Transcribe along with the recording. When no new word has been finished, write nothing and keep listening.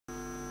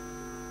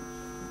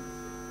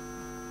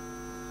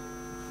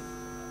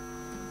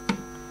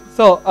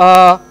So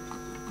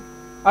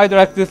I'd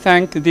like to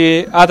thank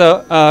the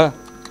other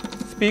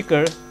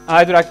speaker.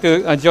 I'd like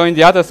to join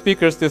the other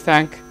speakers to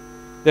thank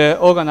the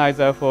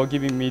organizer for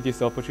giving me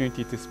this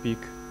opportunity to speak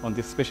on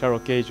this special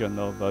occasion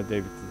of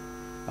David's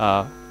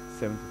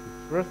 75th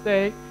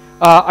birthday.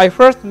 I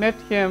first met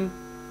him,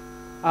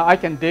 I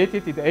can date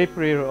it in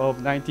April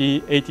of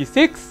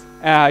 1986.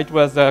 It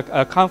was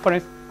a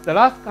conference, the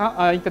last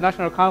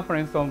international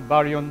conference on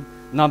baryon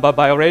number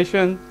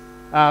violation,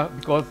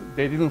 because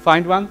they didn't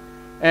find one,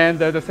 and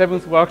the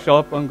 7th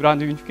workshop on grand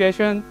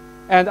unification.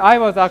 And I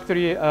was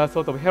actually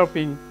sort of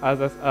helping as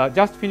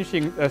just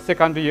finishing a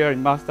second year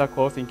in master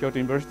course in Kyoto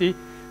University.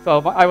 So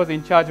I was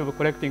in charge of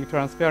collecting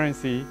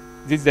transparency.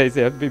 These days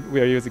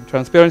we are using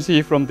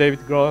transparency from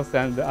David Gross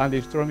and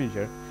Andy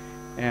Strominger.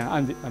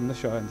 And I'm not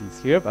sure Andy's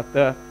here, but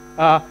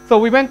so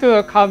we went to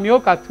a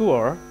Kamioka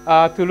tour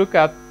to look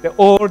at the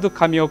old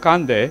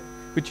Kamiokande,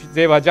 which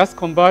they were just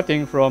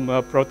converting from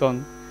a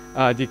proton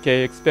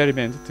decay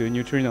experiment to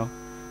neutrino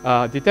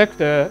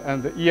detector,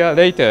 and 1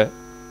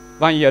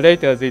 year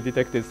later, they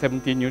detected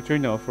 17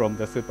 neutrino from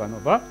the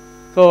supernova.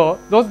 So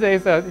those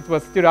days, it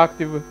was still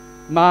active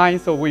mine,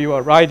 so we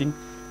were riding.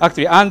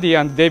 Actually, Andy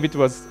and David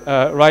was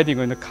riding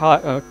in a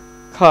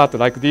cart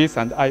like this,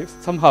 and I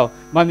somehow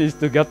managed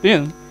to get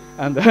in.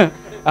 And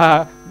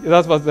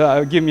that was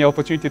giving me an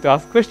opportunity to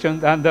ask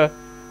questions. And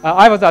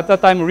I was at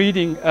that time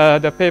reading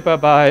the paper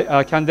by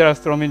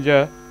Candelas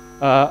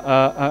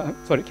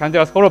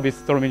Horowitz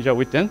Strominger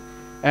Witten.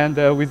 And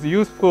with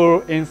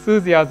youthful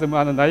enthusiasm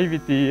and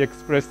naivety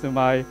expressed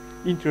my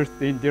interest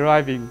in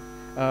deriving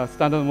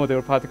standard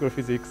model particle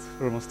physics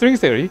from string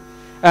theory.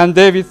 And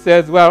David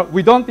says, well,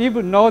 we don't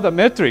even know the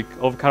metric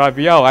of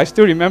Calabi-Yau. I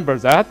still remember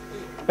that.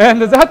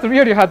 And that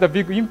really had a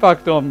big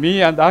impact on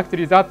me. And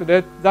actually,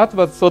 that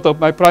was sort of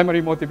my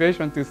primary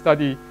motivation to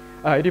study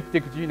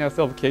elliptic genus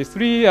of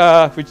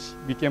K3, which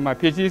became my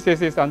PhD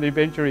thesis, and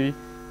eventually,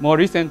 more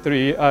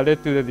recently,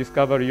 led to the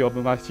discovery of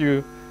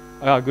Mathieu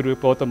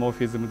group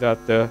automorphism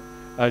that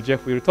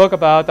Jeff will talk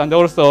about, and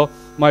also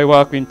my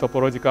work in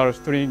topological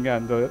string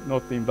and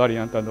not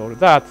invariant and all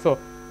that. So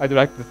I'd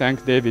like to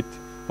thank David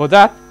for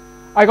that.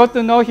 I got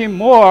to know him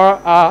more.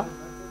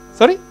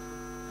 Sorry?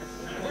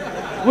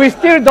 We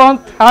still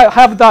don't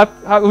have that,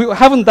 we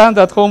haven't done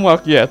that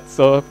homework yet.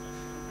 So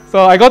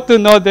I got to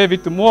know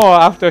David more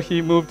after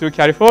he moved to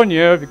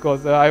California,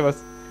 because I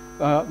was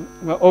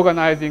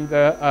organizing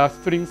the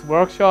strings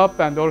workshop,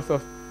 and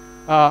also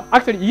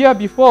actually, a year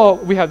before,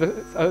 we had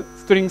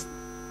strings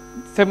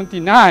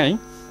 79,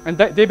 and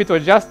David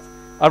was just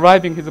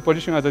arriving his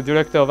position as a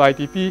director of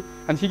ITP,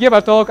 and he gave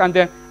a talk and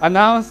then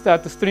announced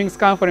that the strings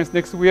conference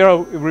next year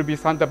will be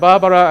Santa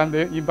Barbara, and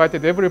they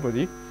invited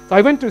everybody. So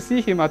I went to see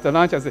him at the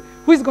lunch and said,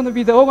 who is going to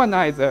be the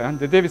organizer? And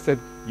David said,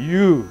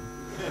 you.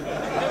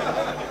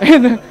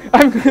 And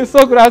I'm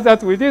so glad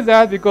that we did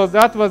that, because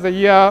that was a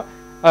year,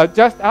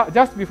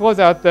 just before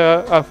that,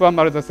 Juan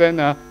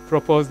Maldacena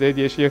proposed the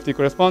ADA-CFT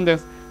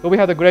correspondence. So we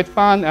had a great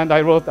fun, and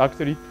I wrote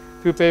actually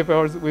 2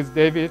 papers with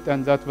David,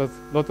 and that was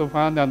a lot of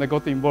fun, and I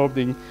got involved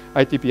in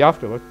ITP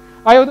afterwards.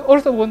 I would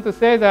also want to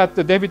say that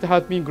David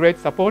has been a great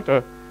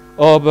supporter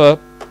of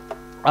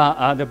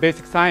the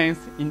basic science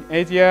in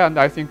Asia, and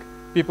I think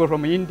people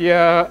from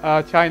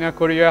India, China,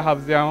 Korea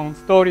have their own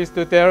stories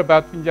to tell,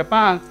 but in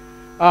Japan,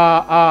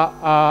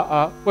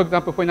 for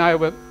example, when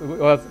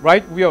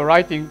we were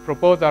writing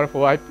proposal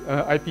for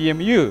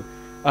IPMU,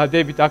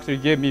 David actually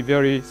gave me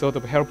very sort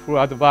of helpful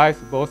advice,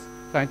 both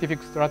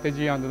scientific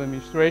strategy and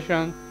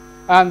administration.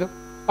 And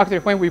actually,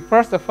 when we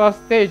passed the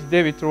first stage,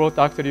 David wrote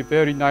actually a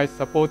very nice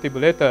supportive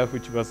letter,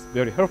 which was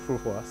very helpful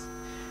for us.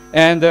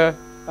 And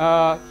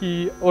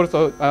he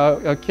also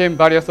came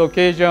various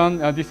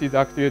occasions. This is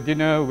actually a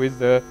dinner with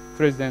the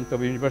president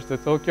of University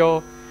of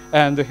Tokyo,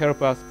 and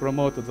helped us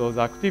promote those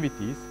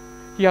activities.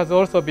 He has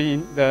also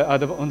been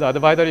on the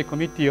advisory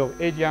committee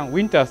of Asian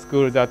Winter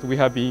School that we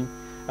have been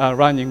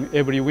running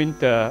every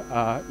winter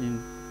in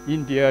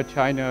India,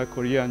 China,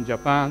 Korea, and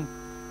Japan.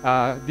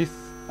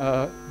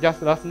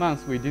 Just last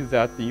month, we did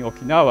that in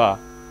Okinawa,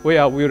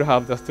 where we'll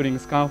have the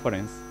strings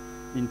conference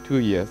in 2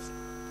 years.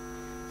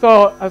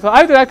 So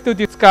I'd like to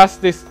discuss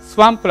this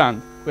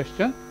swampland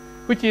question,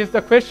 which is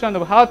the question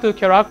of how to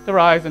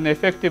characterize an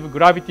effective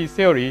gravity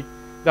theory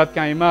that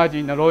can emerge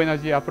in a low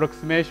energy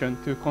approximation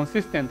to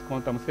consistent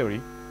quantum theory,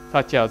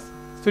 such as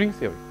string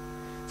theory.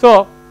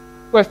 So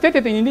we're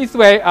stated in this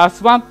way,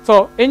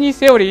 so any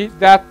theory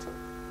that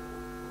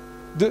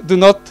does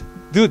not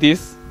do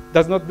this,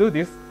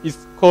 is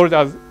called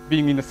as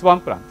being in a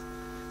swampland.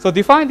 So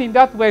defined in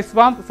that way,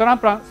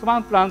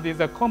 swampland is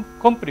a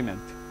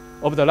complement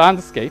of the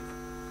landscape.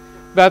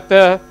 But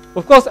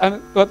of course,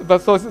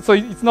 so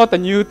it's not a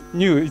new.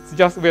 It's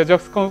just we're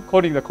just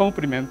calling the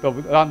complement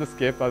of the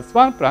landscape as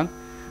swampland.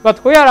 But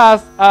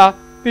whereas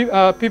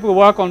people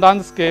work on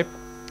landscape,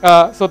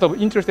 sort of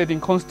interested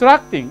in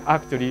constructing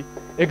actually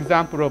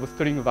example of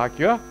string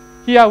vacua,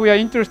 here we are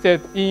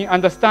interested in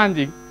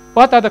understanding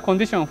what are the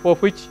conditions for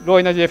which low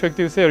energy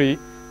effective theory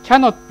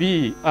cannot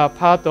be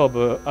part of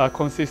a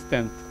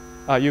consistent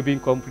U-beam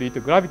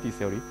complete gravity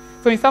theory.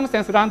 So in some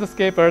sense,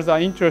 landscapers are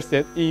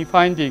interested in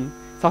finding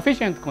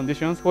sufficient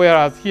conditions,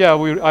 whereas here I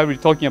will be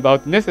talking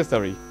about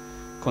necessary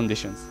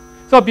conditions.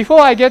 So before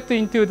I get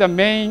into the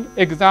main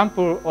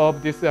example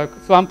of this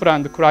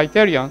swampland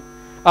criterion,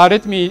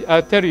 let me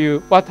tell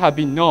you what have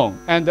been known.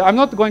 And I'm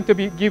not going to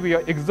give you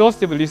an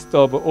exhaustive list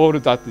of all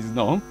that is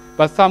known,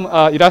 but some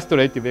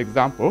illustrative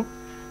example.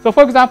 So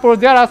for example,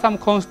 there are some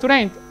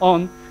constraints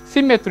on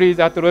symmetry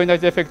that low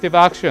energy effective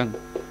action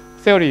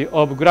theory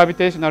of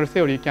gravitational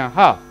theory can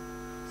have.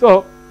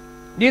 So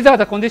these are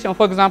the conditions,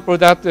 for example,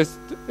 that is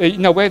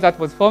in a way that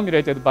was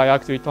formulated by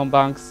actually Tom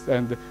Banks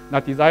and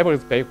Natty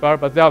Zyber's paper,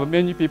 but there are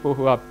many people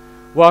who have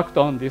worked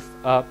on this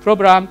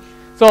program.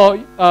 So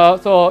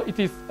it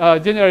is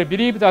generally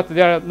believed that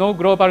there are no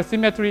global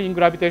symmetry in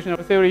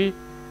gravitational theory,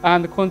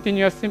 and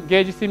continuous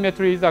gauge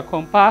symmetries are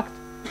compact,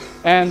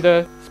 and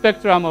the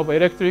spectrum of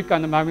electric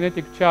and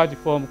magnetic charge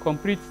form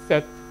complete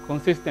set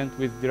consistent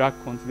with Dirac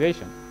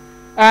quantization.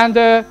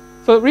 And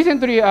so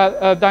recently,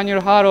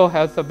 Daniel Harrow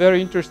has a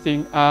very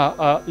interesting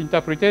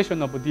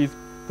interpretation of these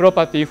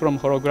properties from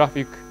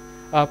holographic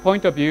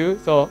point of view.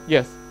 So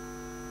yes.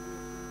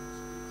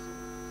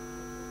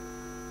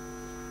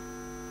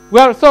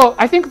 Well, so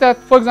I think that,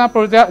 for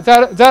example,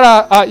 there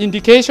are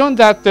indications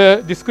that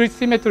discrete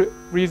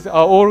symmetries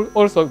are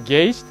also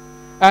gauged.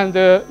 And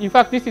in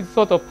fact, this is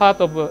sort of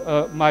part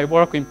of my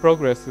work in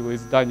progress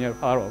with Daniel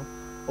Harrow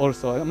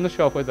also. I'm not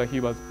sure whether he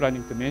was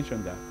planning to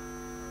mention that.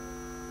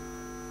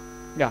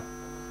 Yeah.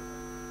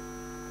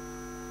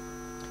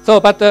 So,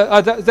 but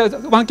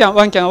one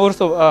can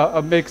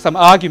also make some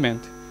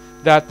argument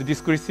that the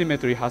discrete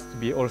symmetry has to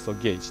be also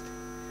gauged.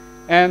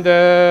 And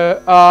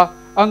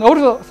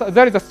also, so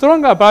there is a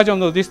stronger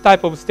version of this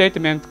type of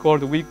statement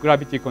called weak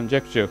gravity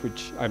conjecture,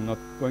 which I'm not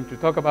going to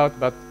talk about,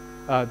 but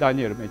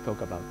Daniel may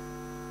talk about.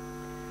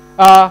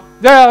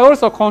 There are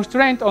also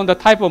constraints on the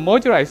type of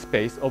moduli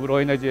space of low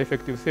energy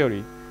effective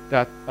theory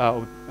that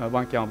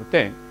one can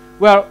obtain.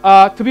 Well,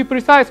 to be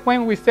precise,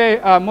 when we say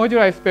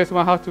moduli space,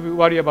 one has to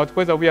worry about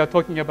whether we are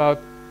talking about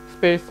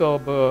space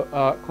of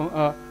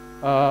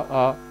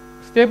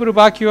stable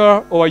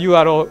vacuum or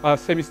URO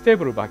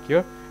semi-stable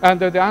vacuum. And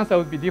the answer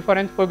would be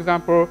different. For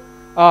example,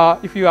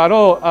 if you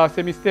allow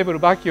semi-stable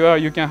vacuum,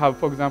 you can have,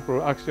 for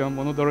example, axion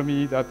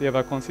monodromy that they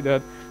ever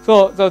considered.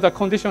 So the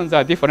conditions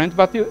are different.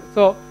 But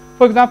so,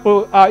 for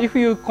example, if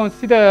you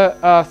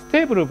consider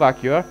stable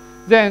vacuum,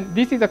 then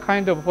this is a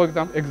kind of, for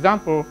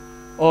example,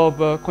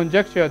 of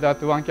conjecture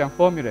that one can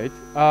formulate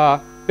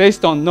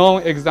based on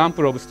known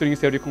example of string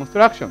theory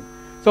construction.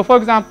 So, for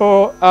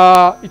example,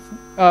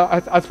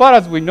 as far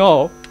as we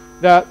know,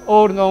 that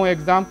all known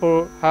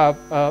examples have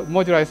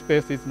moduli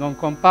space is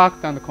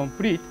non-compact and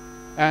complete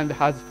and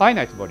has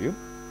finite volume.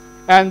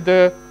 And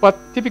what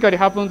typically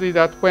happens is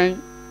that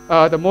when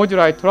the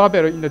moduli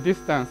travel in the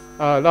distance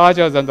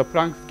larger than the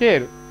Planck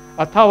scale,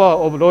 a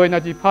tower of low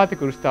energy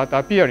particles start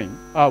appearing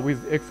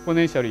with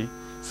exponentially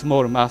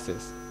small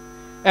masses.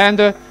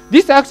 And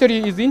this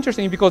actually is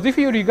interesting because if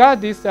you regard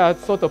this as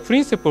sort of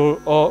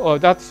principle or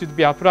that should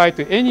be applied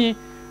to any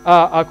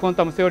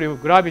quantum theory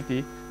of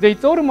gravity, then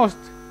it's almost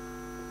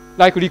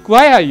like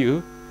require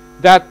you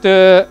that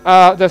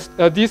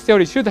this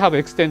theory should have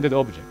extended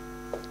object.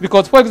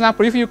 Because, for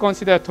example, if you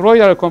consider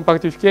toroidal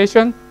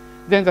compactification,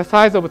 then the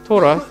size of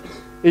torus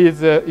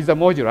is a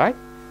moduli.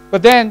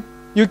 But then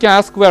you can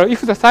ask, well,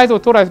 if the size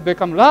of torus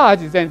becomes large,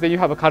 then you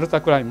have a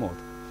Caltech mode.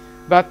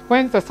 But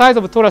when the size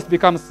of torus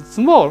becomes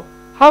small,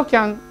 how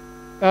can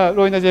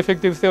low energy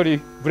effective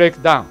theory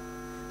break down?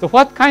 So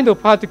what kind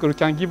of particle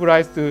can give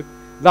rise to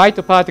light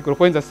particle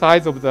when the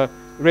size of the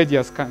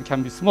radius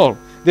can be small?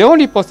 The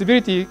only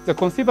possibility, the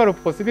conceivable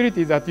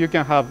possibility is that you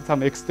can have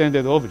some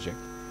extended object.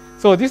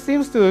 So this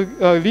seems to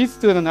lead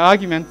to an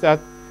argument that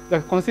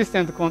the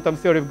consistent quantum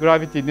theory of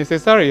gravity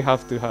necessarily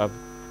have to have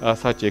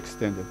such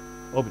extended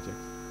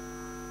objects.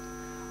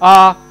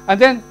 And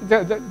then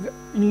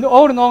in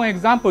all known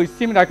examples, it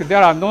seems like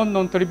there are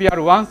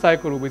non-trivial one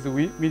cycle with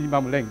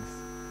minimum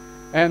length.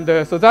 And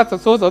so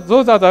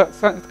those are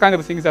the kind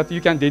of things that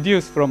you can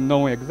deduce from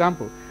known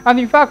example. And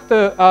in fact,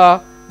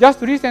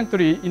 just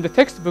recently in the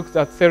textbook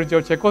that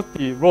Sergio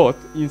Cecotti wrote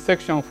in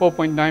section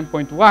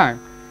 4.9.1,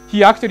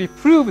 he actually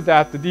proved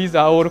that these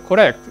are all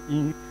correct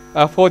in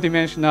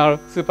four-dimensional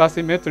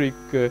supersymmetric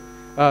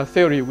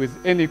theory with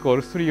n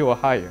equals 3 or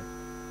higher.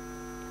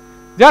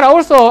 There are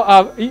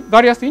also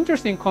various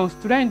interesting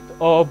constraints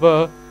of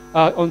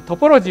on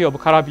topology of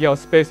Calabi-Yau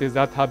spaces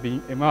that have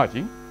been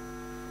emerging.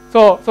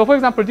 So for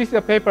example, this is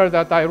a paper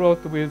that I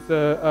wrote with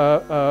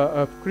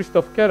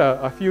Christoph Keller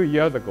a few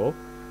years ago,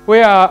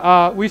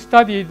 where we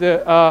studied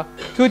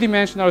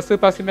two-dimensional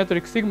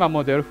supersymmetric sigma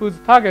model whose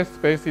target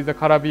space is a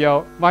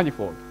Calabi-Yau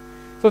manifold.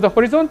 So the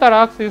horizontal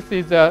axis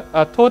is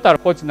a total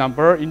Hodge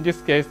number, in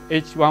this case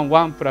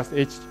H11 plus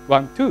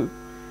H12.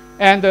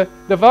 And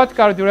the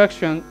vertical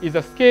direction is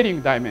a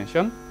scaling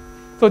dimension.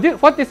 So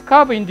what this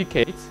curve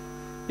indicates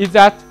is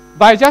that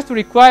by just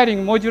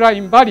requiring modular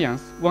invariance,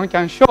 one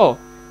can show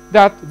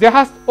that there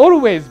has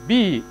always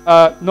be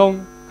a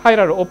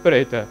non-chiral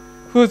operator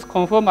whose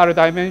conformal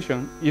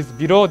dimension is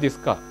below this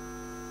curve.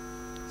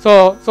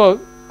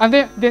 And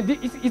then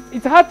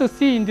it's hard to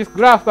see in this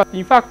graph, but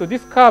in fact,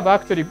 this curve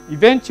actually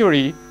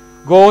eventually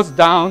goes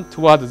down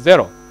towards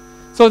 0.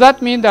 So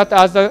that means that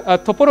as the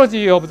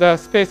topology of the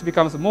space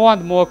becomes more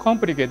and more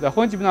complicated, the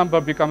Hodge number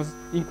becomes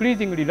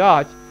increasingly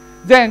large,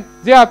 then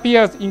there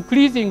appears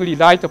increasingly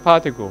light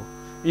particle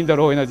in the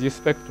low energy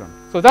spectrum.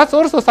 So that's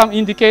also some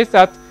indicates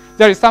that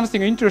there is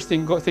something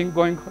interesting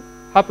going to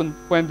happen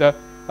when the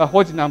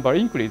Hodge number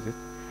increases.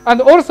 And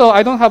also,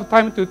 I don't have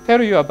time to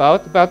tell you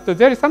about, but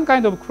there is some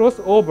kind of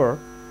crossover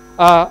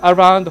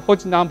around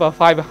Hodge number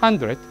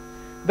 500.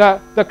 There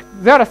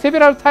are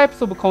several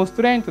types of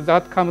constraints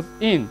that comes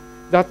in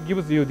that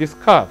gives you this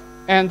curve.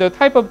 And the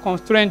type of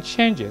constraint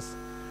changes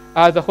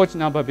as the Hodge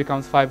number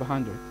becomes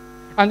 500.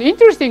 And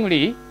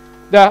interestingly,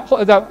 the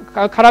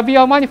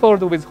Calabi-Yau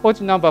manifold with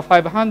Hodge number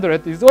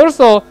 500 is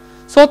also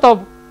sort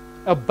of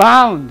a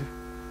bound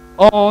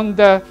on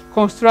the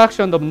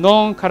construction of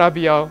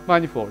non-Calabi-Yau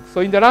manifolds.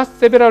 So in the last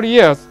several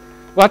years,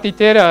 Wati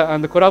Taylor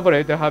and the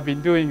collaborators have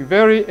been doing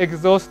very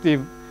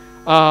exhaustive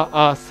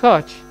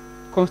search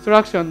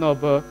construction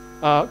of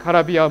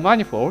Calabi-Yau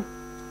manifold.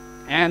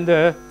 And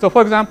so,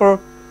 for example,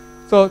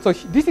 so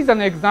this is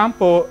an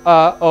example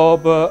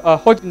of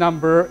Hodge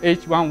number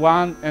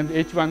H11 and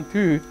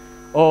H12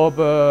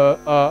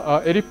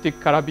 of elliptic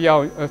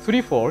Calabi-Yau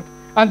threefold.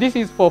 And this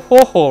is for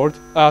fourfold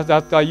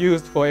that are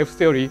used for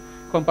F-theory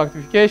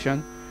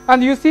compactification.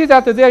 And you see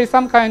that there is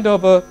some kind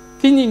of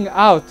thinning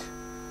out.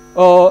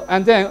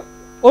 And then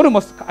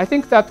almost, I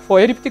think that for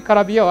elliptic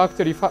Calabi-Yau,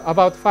 actually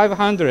about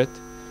 500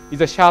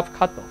 is a sharp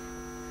cutoff.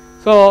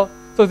 So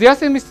there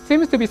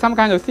seems to be some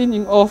kind of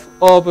thinning off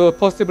of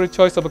possible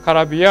choice of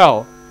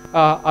Calabi-Yau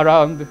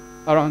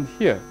around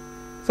here.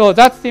 So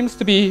that seems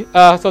to be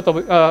sort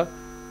of,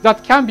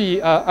 that can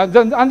be, and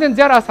then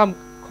there are some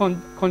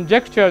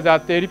conjecture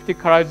that the elliptic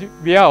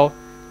Calabi-Yau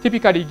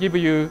typically give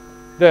you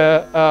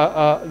the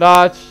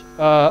large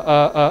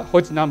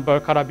Hodge number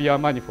Calabi-Yau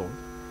manifold.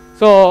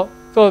 So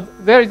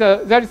there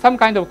is some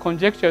kind of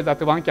conjecture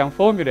that one can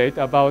formulate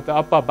about the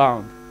upper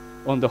bound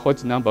on the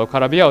Hodge number of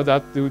Calabi-Yau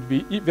that would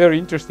be very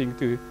interesting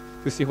to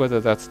see whether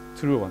that's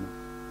true or not.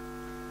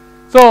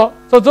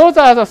 So those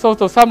are the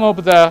sort of some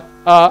of the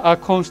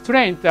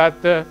constraints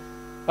that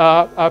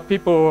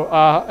people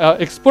are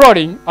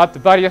exploring at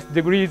various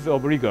degrees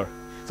of rigor.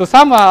 So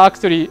some are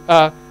actually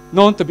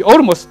known to be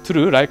almost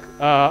true, like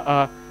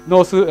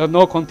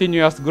no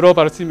continuous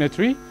global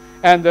symmetry,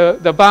 and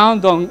the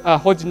bound on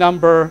Hodge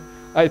number,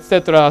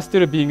 etc., are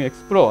still being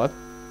explored.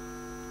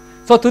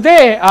 So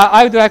today,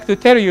 I would like to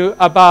tell you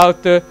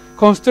about the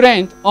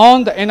constraint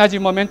on the energy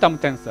momentum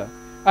tensor,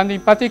 and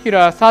in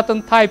particular,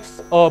 certain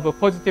types of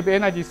positive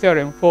energy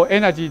theorem for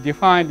energy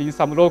defined in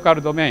some local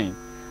domain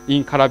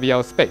in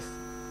Calabi-Yau space.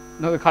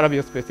 Not the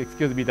Calabi-Yau space,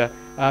 excuse me, the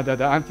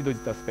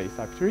anti-Logita space,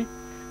 actually.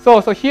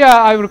 So here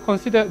I will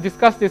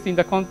discuss this in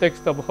the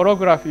context of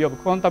holography of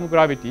quantum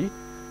gravity,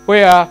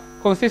 where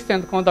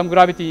consistent quantum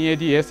gravity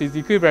in ADS is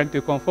equivalent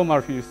to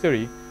conformal field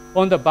theory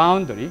on the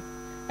boundary.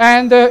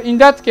 And in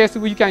that case,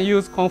 we can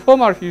use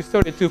conformal field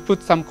theory to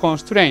put some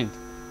constraint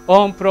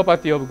on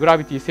property of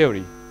gravity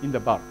theory in the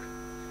bulk.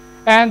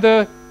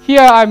 And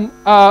here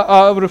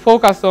I will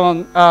focus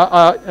on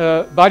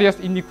various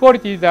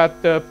inequalities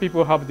that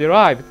people have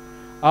derived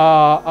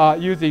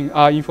using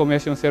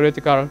information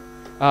theoretical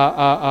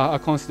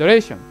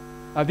consideration.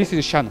 This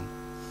is Shannon.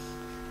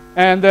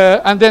 And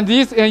then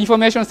these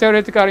information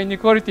theoretical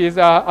inequalities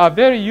are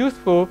very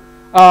useful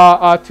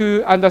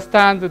to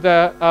understand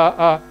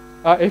the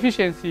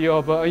efficiency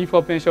of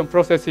information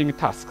processing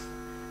tasks.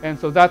 And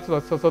so that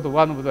was sort of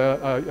one of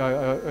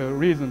the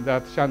reasons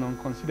that Shannon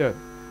considered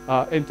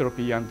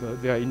entropy and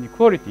their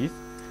inequalities.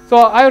 So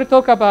I will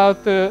talk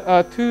about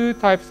two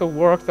types of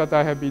work that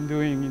I have been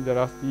doing in the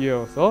last year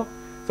or so.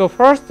 So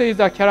first is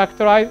a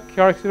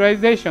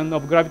characterization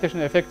of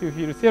gravitational effective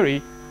field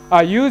theory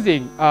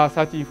using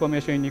such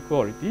information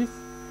inequalities,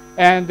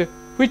 and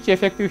which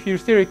effective field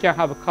theory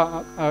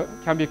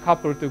can be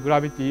coupled to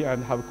gravity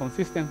and have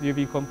consistent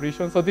UV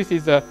completion. So this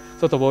is a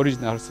sort of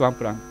original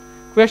Swampland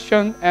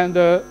question, and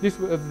this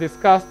was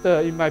discussed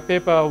in my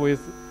paper with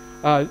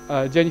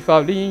Jennifer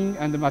Lin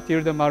and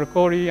Matilda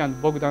Marcori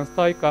and Bogdan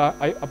Stoika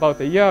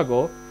about a year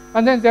ago.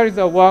 And then there is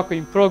a work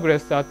in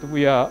progress that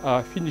we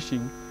are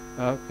finishing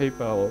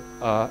paper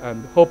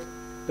and hope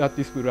that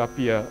this will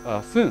appear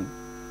soon.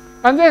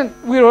 And then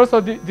we'll also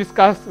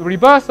discuss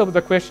reverse of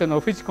the question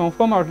of which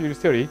conformal field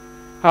theory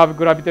have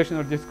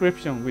gravitational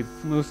description with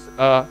smooth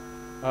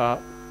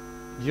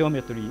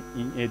geometry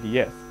in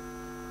ADS.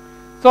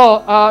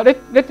 So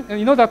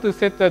in order to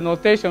set the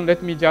notation,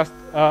 let me just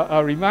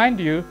remind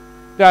you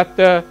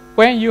that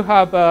when you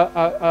have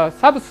a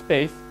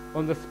subspace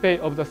on the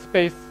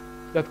space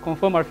that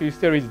conformal field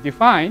theory is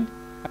defined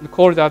and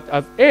call that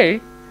as A,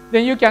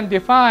 then you can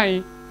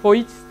define for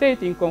each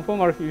state in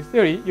conformal field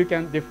theory, you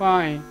can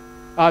define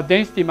a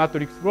density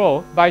matrix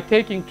rho by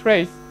taking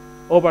trace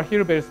over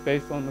Hilbert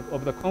space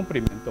of the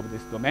complement of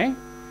this domain.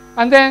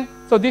 And then,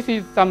 so this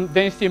is some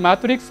density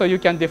matrix, so you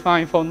can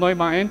define von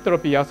Neumann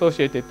entropy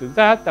associated to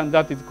that, and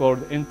that is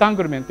called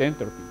entanglement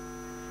entropy.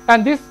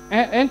 And this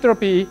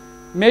entropy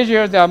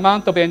measures the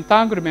amount of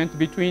entanglement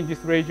between this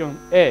region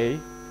A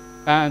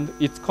and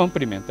its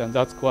complement, and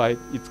that's why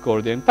it's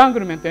called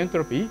entanglement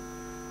entropy.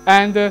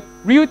 And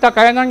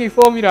Ryu-Takayanagi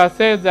formula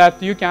says that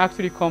you can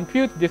actually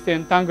compute this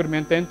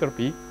entanglement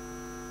entropy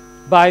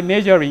by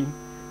measuring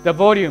the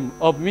volume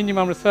of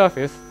minimum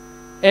surface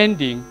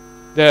ending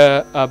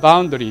the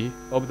boundary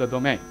of the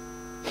domain.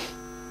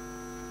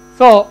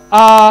 So,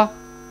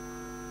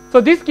 so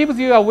this gives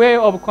you a way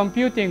of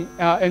computing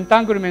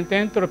entanglement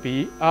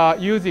entropy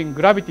using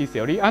gravity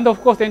theory. And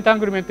of course,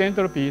 entanglement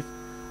entropies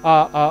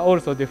are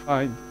also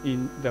defined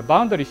in the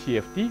boundary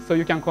CFT. So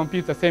you can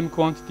compute the same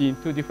quantity in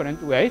two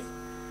different ways.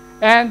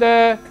 And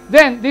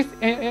then this,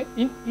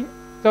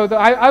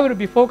 I will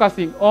be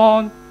focusing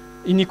on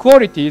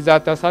inequalities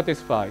that are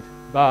satisfied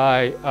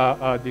by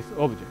this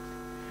object.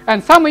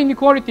 And some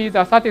inequalities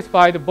are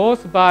satisfied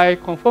both by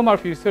conformal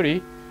field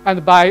theory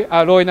and by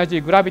low energy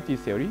gravity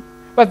theory.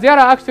 But there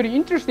are actually,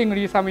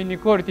 interestingly, some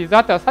inequalities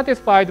that are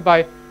satisfied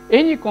by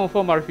any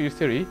conformal field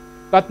theory,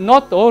 but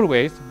not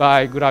always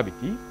by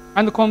gravity.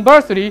 And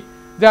conversely,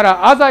 there are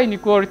other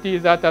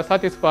inequalities that are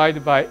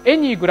satisfied by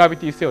any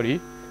gravity theory,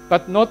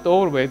 but not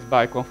always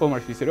by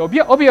conformal field theory.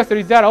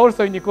 Obviously, there are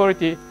also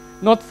inequalities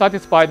not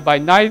satisfied by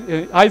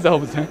either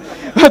of them,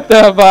 but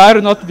I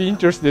will not be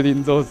interested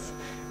in those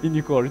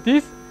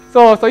inequalities.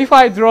 So if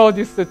I draw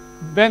this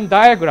Venn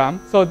diagram,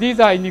 so these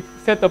are a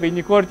set of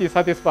inequalities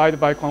satisfied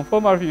by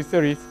conformal field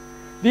theories.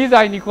 These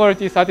are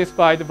inequalities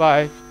satisfied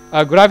by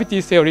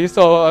gravity theory.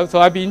 So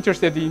I'd be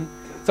interested in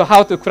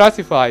how to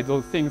classify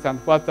those things and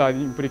what are the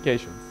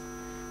implications.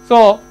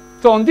 So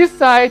on this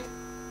side,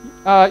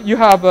 you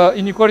have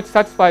inequality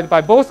satisfied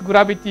by both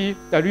gravity,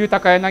 the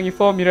Ryu-Takayanagi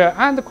formula,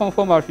 and the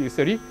conformal field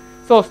theory.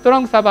 So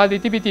strong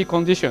subadditivity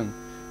condition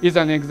is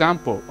an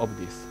example of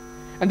this.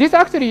 And this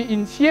actually,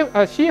 in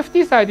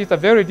CFT side, is a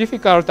very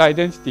difficult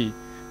identity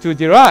to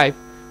derive.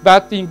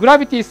 But in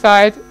gravity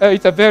side,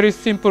 it's a very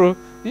simple,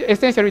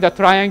 essentially the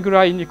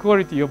triangular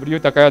inequality of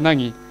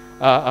Ryu-Takayanagi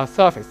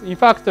surface. In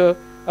fact,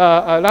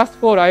 last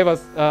fall, I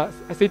was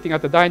sitting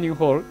at the dining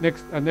hall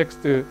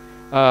next to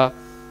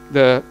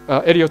the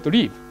Elliott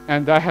Reeve.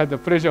 And I had the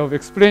pleasure of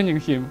explaining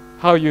him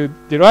how you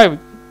derive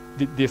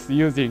this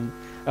using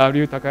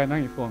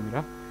Ryu-Takayanagi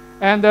formula.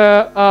 And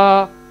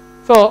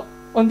so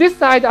on this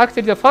side,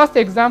 actually, the first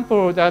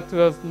example that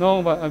was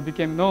known,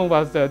 became known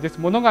was this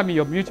monogamy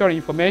of mutual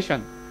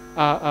information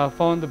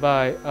found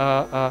by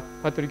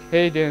Patrick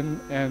Hayden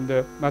and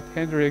Matt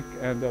Hendrick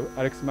and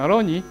Alex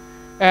Maloney.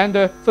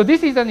 And so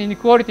this is an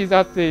inequality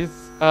that is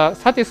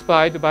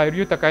satisfied by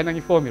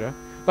Ryu-Takayanagi formula,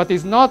 but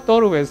is not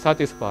always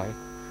satisfied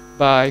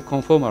by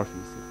conformal field.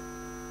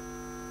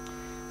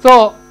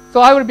 So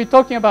I will be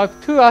talking about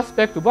two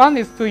aspects. One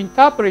is to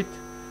interpret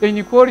the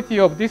inequality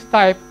of this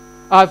type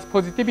as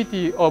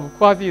positivity of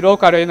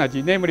quasi-local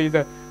energy, namely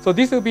so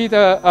this will be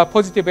the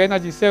positive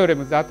energy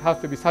theorem that has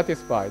to be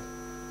satisfied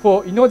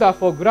in order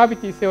for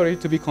gravity theory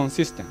to be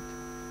consistent.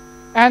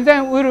 And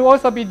then we will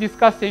also be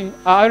discussing,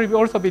 I will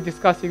also be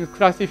discussing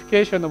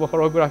classification of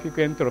holographic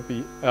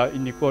entropy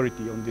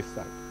inequality on this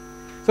side.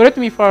 So let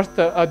me first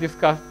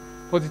discuss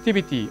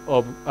positivity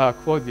of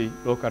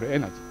quasi-local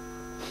energy.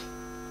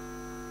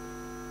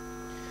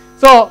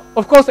 So,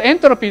 of course,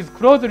 entropy is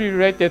closely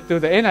related to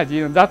the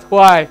energy, and that's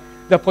why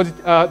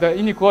the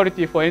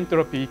inequality for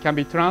entropy can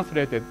be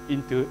translated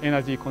into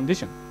energy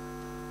condition.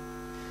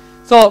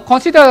 So,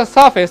 consider a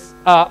surface,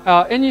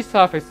 any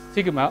surface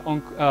sigma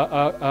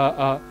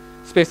on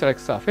space-like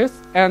surface.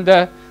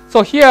 And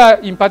so here,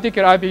 in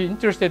particular, I'll be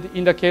interested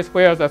in the case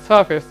where the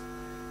surface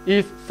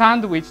is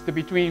sandwiched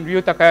between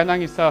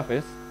Ryu-Takayanagi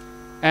surface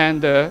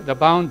and the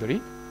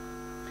boundary.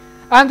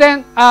 And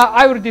then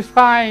I will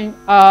define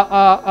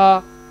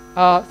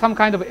some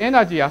kind of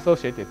energy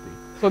associated with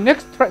it. So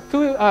next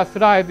two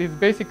slides is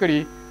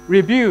basically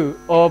review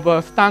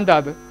of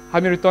standard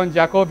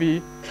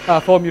Hamilton-Jacobi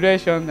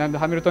formulation and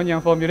Hamiltonian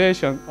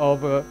formulation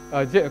of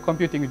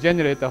computing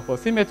generator for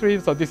symmetry.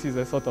 So this is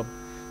a sort of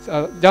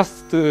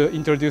just to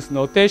introduce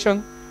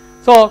notation.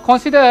 So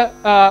consider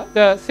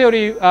the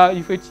theory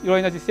in which low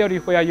energy theory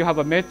where you have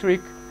a metric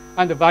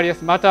and a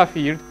various matter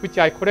field, which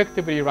I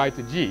collectively write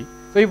G.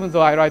 So even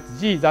though I write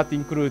G, that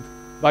includes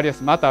various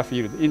matter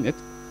field in it.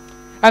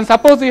 And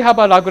suppose you have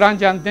a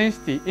Lagrangian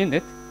density in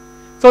it.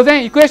 So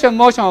then equation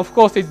motion, of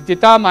course, is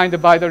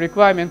determined by the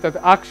requirement that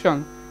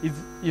action is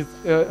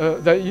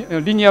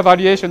the linear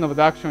variation of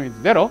the action is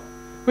 0,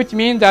 which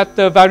means that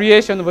the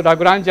variation of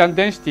Lagrangian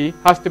density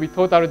has to be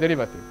total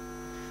derivative,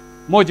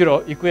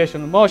 modulo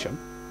equation motion.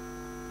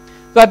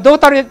 The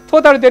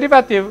total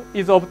derivative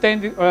is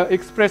obtained,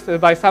 expressed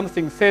by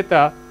something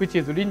theta, which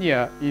is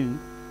linear in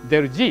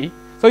del G.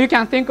 So you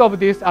can think of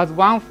this as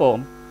one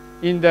form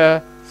in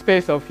the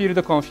space of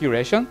field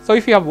configuration. So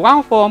if you have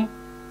one form,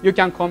 you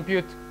can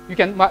compute, you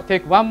can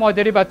take one more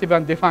derivative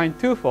and define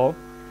two forms.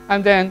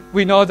 And then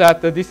we know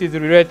that this is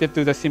related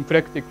to the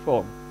symplectic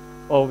form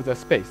of the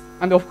space.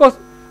 And of course,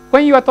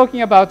 when you are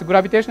talking about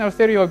gravitational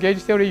theory or gauge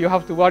theory, you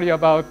have to worry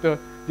about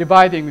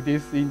dividing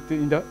this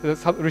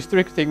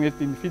restricting it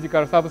in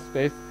physical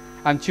subspace.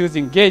 and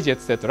choosing gauge,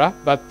 etc.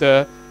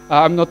 But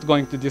I'm not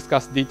going to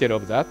discuss detail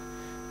of that.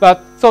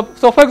 But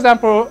so for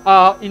example,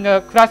 in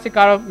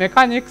classical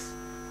mechanics,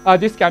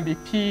 this can be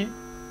P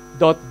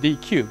dot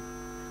dq,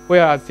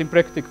 whereas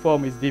symplectic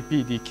form is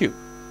dp dq.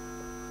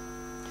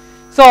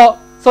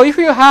 So if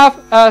you have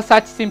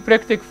such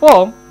symplectic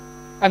form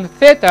and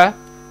theta,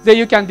 then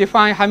you can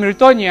define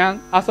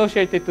Hamiltonian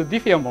associated to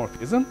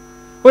diffeomorphism,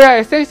 where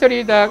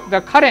essentially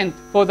the current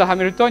for the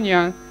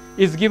Hamiltonian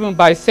is given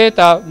by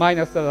theta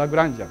minus the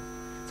Lagrangian.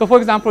 So for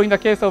example, in the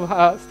case of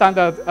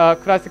standard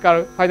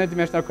classical finite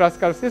dimensional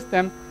classical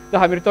system, the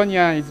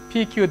Hamiltonian is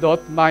PQ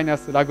dot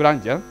minus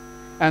Lagrangian.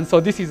 And so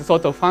this is a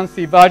sort of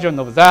fancy version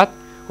of that,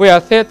 where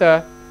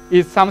theta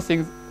is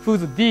something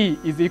whose D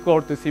is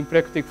equal to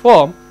symplectic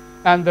form,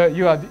 and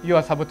you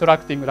are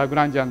subtracting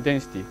Lagrangian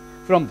density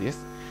from this.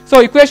 So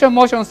equation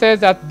motion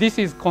says that this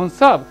is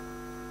conserved.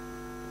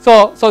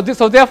 So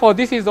therefore,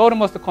 this is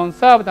almost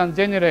conserved and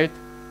generate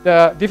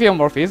the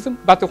diffeomorphism.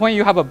 But when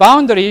you have a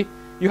boundary,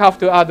 you have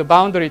to add a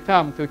boundary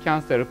term to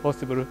cancel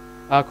possible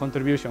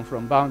contribution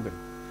from boundary.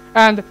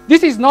 And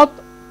this is not,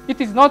 it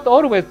is not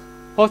always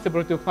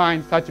possible to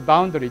find such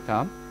boundary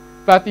term.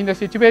 But in the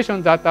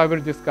situation that I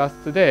will discuss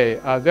today,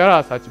 there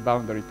are such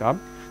boundary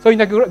terms. So in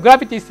the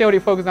gravity theory,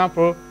 for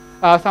example,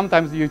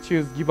 sometimes you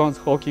choose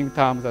Gibbons-Hawking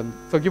terms. And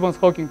so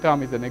Gibbons-Hawking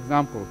term is an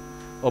example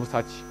of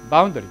such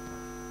boundary term.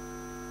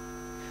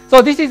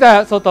 So this is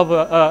a sort of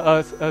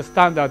a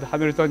standard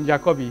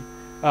Hamilton-Jacobi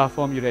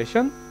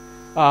formulation.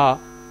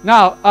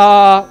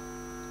 Now,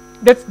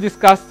 let's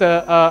discuss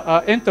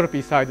the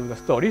entropy side of the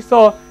story.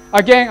 So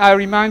again, I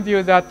remind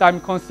you that I'm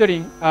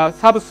considering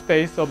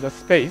subspace of the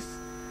space.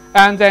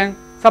 And then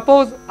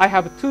suppose I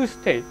have two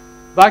states,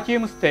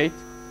 vacuum state.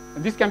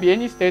 And this can be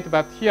any state,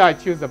 but here I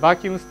choose the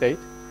vacuum state.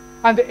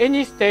 And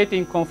any state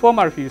in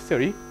conformal field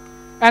theory.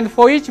 And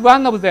for each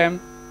one of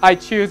them, I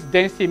choose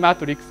density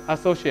matrix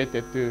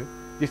associated to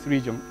this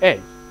region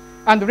A.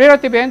 And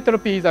relative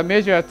entropy is a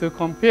measure to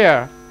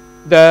compare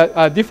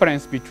the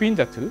difference between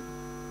the two.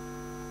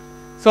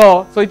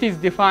 So it is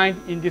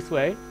defined in this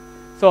way.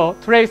 So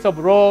trace of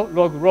rho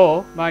log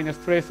rho minus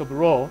trace of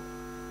rho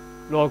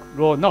log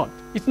rho naught.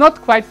 It's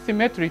not quite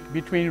symmetric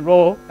between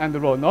rho and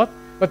rho naught,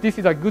 but this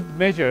is a good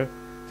measure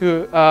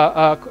to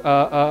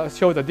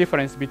show the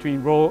difference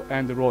between rho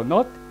and rho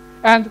naught.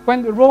 And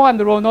when rho and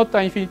rho naught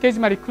are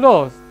infinitesimally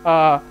close,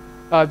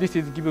 this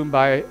is given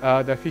by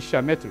the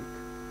Fisher metric.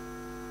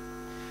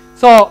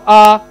 So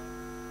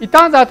it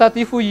turns out that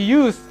if we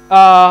use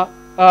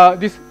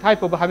this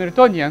type of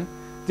Hamiltonian,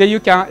 then you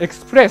can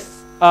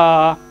express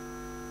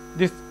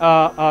this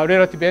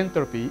relative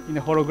entropy in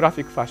a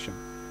holographic fashion.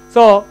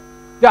 So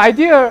the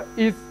idea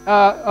is,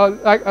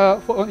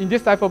 in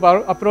this type of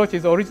approach,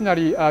 is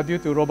originally due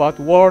to Robert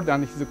Ward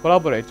and his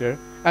collaborator,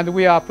 and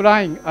we are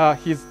applying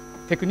his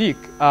technique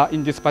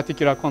in this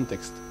particular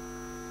context.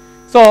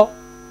 So,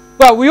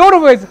 well, we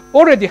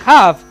already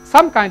have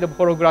some kind of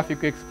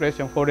holographic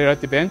expression for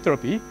relative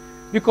entropy,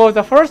 because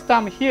the first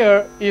term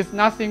here is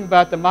nothing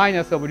but the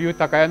minus of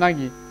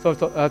Ryu-Takayanagi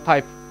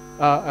type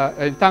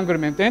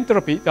entanglement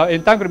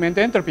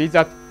entropy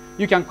that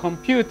you can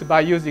compute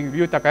by using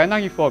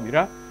Ryu-Takayanagi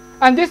formula.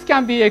 And this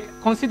can be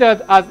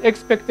considered as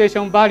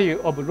expectation value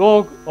of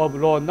log of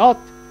rho naught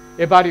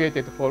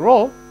evaluated for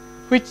rho,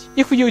 which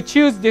if you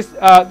choose this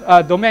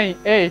domain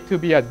A to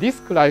be a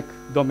disk-like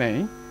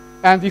domain,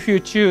 and if you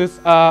choose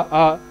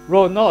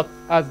rho naught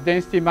as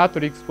density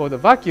matrix for the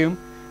vacuum,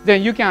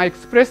 then you can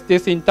express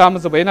this in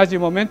terms of energy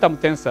momentum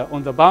tensor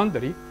on the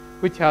boundary,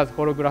 which has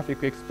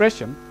holographic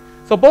expression.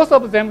 So both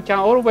of them can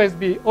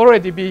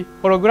already be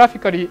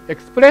holographically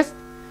expressed,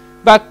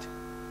 but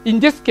in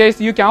this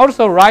case, you can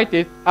also write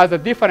it as a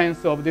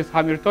difference of this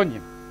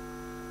Hamiltonian.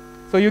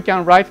 So you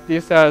can write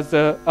this as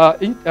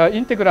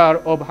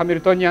integral of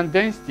Hamiltonian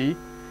density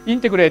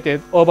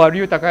integrated over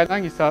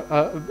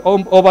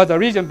over the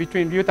region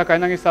between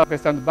Ryu-Takayanagi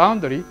surface and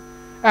boundary,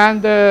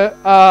 and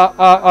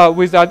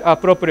with an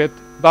appropriate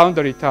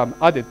boundary term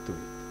added to it.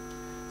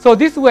 So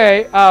this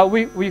way,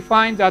 we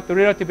find that the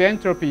relative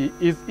entropy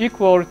is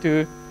equal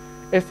to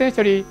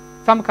essentially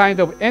some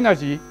kind of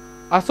energy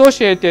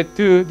associated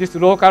to this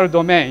local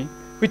domain,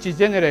 which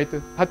generates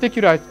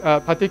particular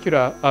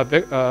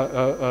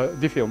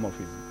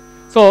diffeomorphism.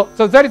 So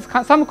there is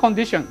some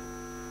condition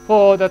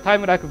for the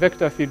time-like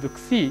vector field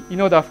C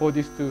in order for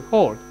this to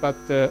hold, but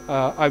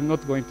I'm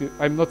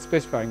not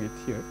specifying it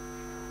here.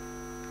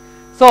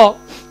 So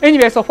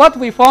anyway, so what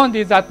we found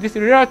is that this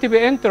relative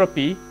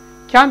entropy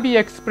can be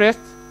expressed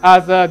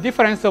as a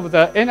difference of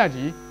the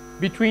energy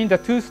between the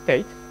two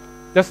states,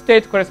 the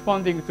state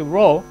corresponding to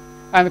rho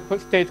and the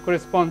state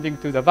corresponding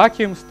to the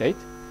vacuum state.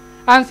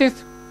 And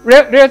since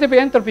relative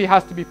entropy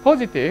has to be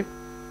positive,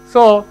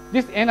 so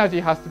this energy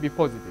has to be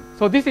positive.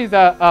 So this is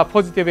a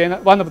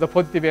one of the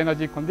positive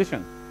energy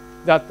conditions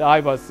that I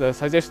was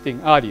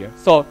suggesting earlier.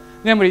 So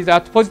namely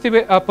that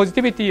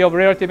positivity of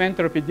relative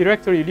entropy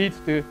directly leads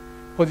to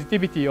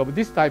positivity of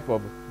this type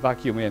of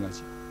vacuum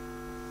energy.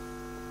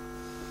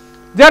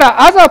 There are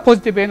other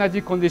positive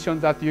energy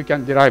conditions that you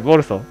can derive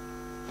also.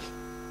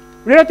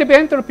 relative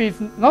entropy is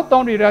not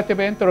only relative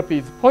entropy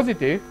is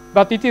positive,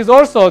 but it is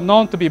also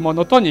known to be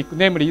monotonic,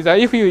 namely that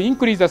if you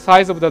increase the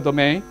size of the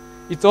domain,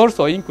 it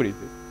also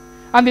increases.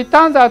 And it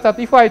turns out that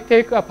if I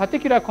take a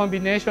particular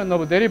combination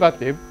of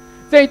derivative,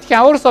 then it can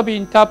also be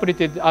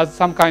interpreted as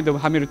some kind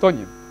of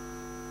Hamiltonian.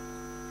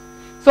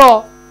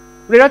 So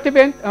relative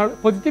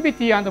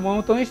positivity and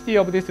monotonicity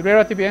of this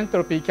relative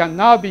entropy can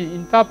now be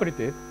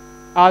interpreted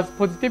as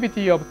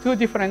positivity of two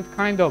different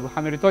kinds of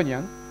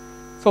Hamiltonian.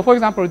 So for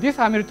example, this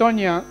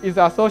Hamiltonian is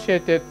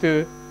associated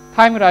to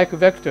time-like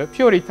vector,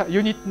 purely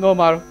unit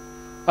normal,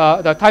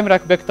 the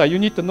time-like vector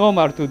unit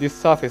normal to this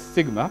surface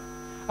sigma,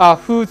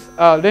 whose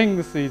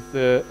length is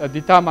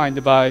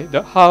determined by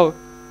how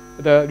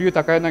the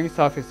Ryu-Takayanagi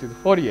surface is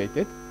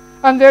foliated.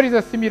 And there is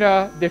a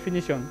similar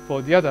definition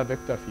for the other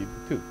vector field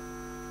too.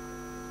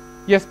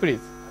 Yes, please.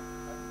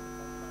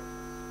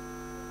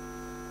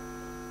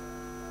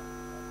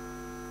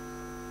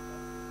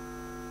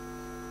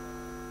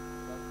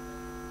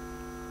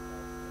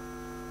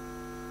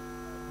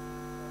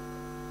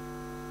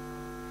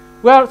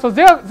 Well, so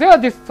they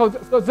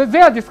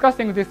are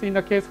discussing this in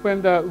the case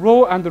when the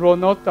rho and rho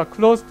naught are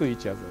close to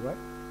each other, right?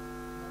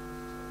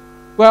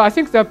 Well, I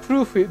think the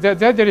proof that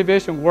their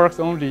derivation works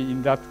only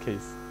in that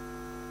case.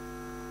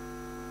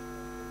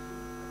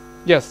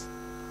 Yes.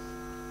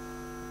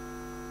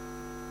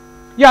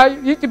 Yeah,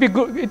 it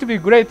would be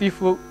great if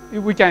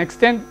we can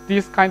extend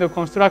this kind of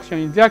construction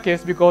in their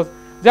case, because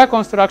their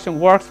construction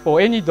works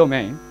for any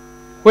domain,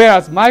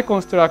 whereas my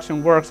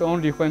construction works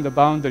only when the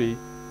boundary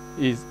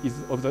is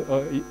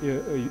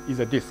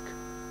a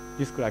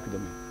disk-like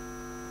domain.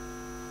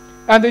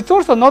 And it's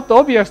also not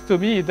obvious to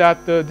me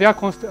that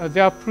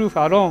their proof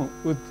alone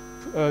would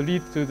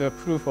lead to the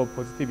proof of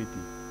positivity.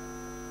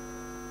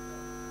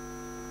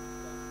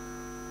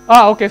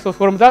 Okay, so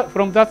from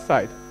that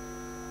side.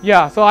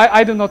 Yeah, so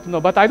I do not know,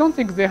 but I don't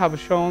think they have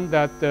shown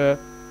that.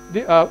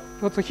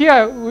 So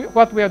here,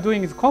 what we are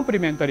doing is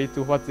complementary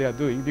to what they are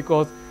doing,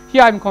 because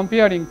here I'm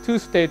comparing two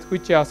states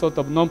which are sort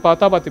of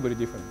non-perturbatively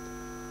different.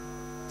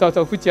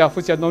 So which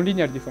are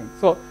non-linearly different.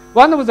 So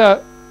one of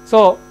the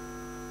so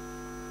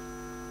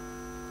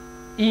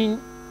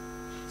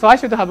I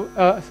should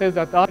have said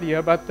that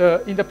earlier, but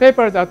in the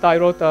paper that I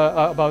wrote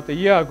about a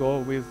year ago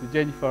with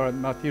Jennifer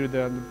and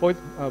Matilda and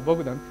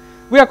Bogdan,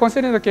 we are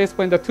considering the case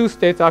when the two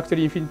states are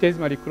actually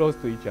infinitesimally close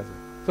to each other.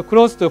 So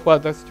close to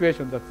what the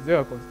situation that they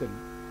are considering.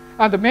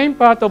 And the main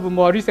part of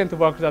more recent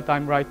work that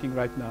I'm writing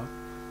right now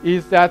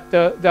is that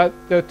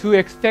to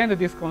extend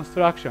this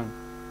construction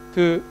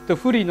to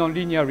fully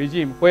nonlinear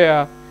regime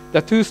where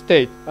the two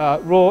states,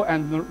 rho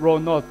and rho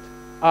naught,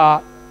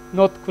 are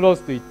not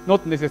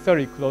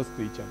necessarily close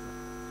to each other.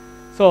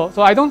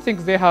 So I don't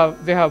think they have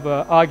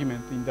an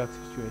argument in that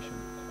situation.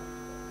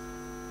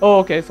 Oh,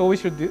 okay. So we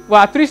should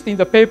well, at least in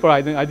the paper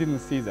I didn't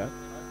see that.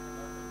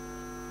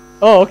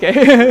 Oh,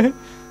 okay.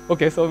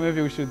 Okay. So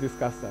maybe we should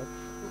discuss that.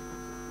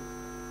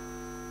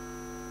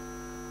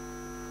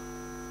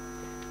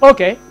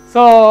 Okay.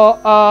 So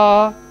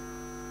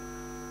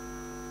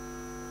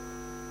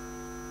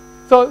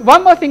so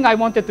one more thing I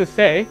wanted to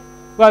say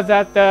was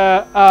that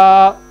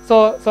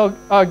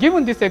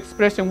given this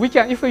expression, we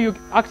can, if you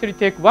actually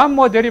take one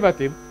more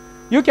derivative,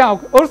 you can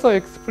also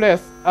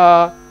express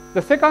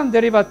the second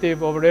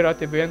derivative of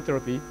relative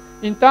entropy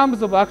in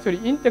terms of actually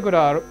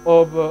integral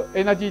of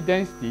energy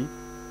density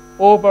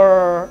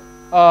over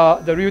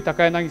the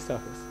Ryu-Takayanagi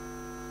surface.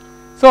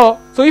 So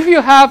if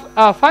you have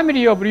a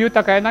family of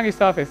Ryu-Takayanagi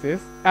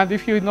surfaces, and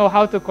if you know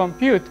how to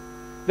compute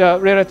the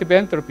relative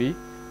entropy,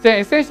 then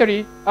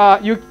essentially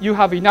you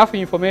have enough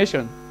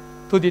information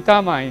to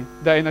determine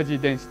the energy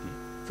density.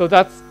 So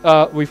that's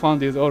we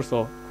found is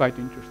also quite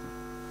interesting.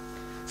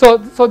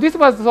 So this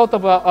was sort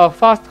of a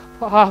first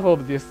half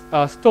of this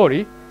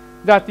story,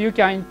 that you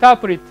can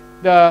interpret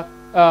the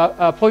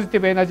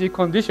positive energy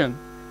condition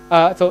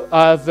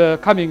as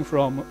coming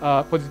from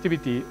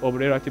positivity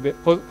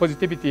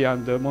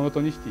and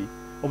monotonicity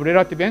of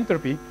relative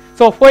entropy.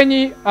 So for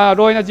any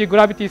low energy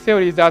gravity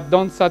theory that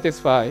don't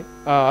satisfy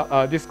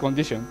this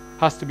condition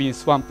has to be in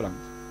swampland.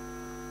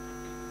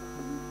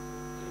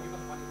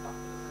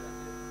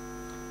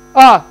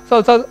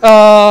 So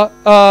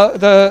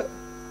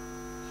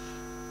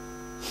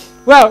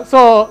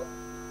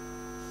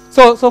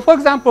for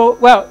example,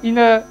 well, in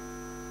a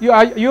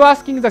you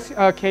asking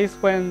the case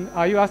when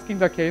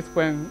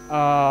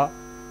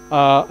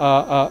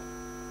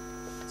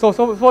so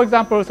for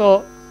example,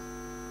 so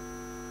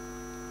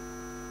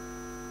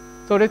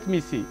let me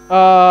see.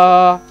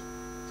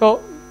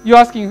 So you're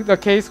asking the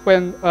case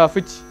when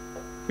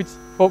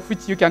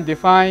which you can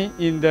define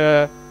in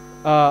the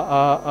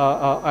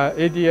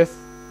ADS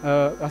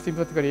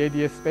asymptotically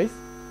ADS space.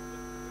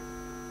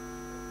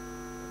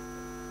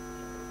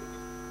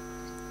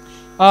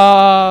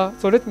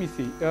 So let me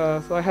see.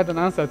 So I had an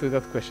answer to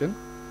that question.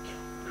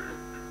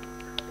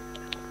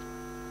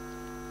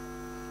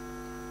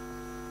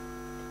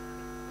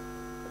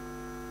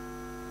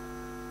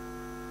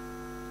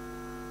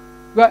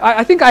 Well,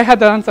 I think I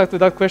had an answer to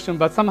that question,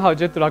 but somehow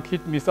jet lag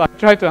hit me, so I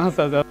tried to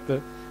answer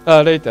that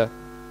later.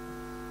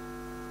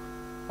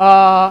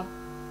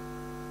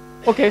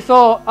 Okay,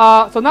 so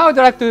now I'd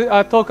like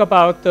to talk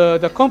about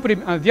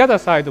the other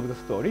side of the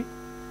story,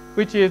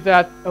 which is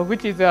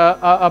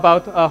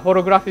about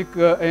holographic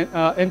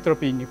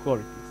entropy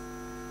inequalities.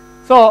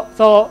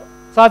 So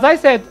as I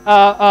said,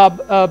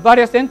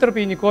 various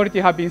entropy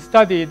inequalities have been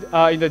studied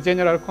in the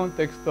general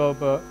context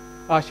of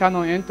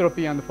Shannon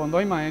entropy and von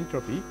Neumann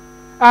entropy.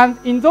 And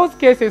in those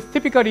cases,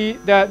 typically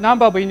the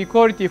number of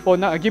inequality for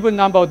a given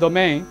number of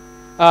domains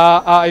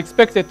are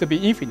expected to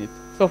be infinite.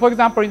 So for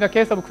example, in the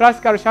case of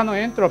classical Shannon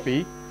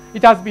entropy,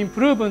 it has been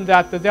proven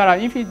that there are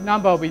infinite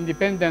number of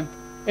independent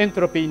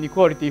entropy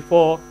inequality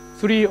for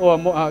 3 or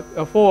more,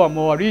 4 or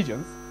more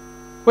regions.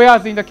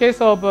 Whereas in the case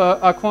of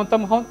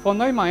quantum von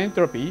Neumann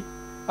entropy,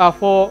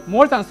 for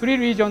more than 3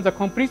 regions, the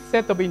complete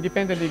set of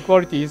independent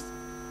inequalities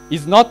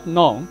is not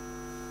known.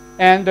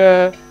 And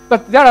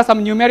but there are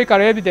some numerical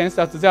evidence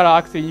that there are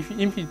actually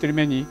infinitely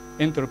many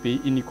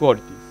entropy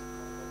inequalities.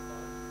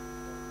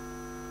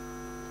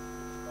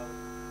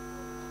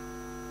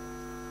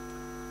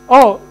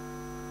 Oh,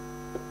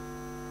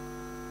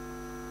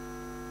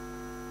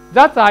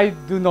 that I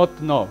do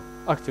not know,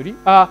 actually.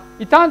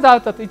 It turns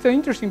out that it's an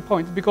interesting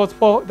point because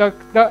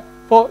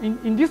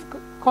in this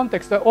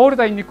context, all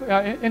the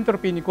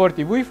entropy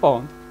inequality we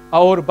found are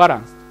all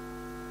balanced.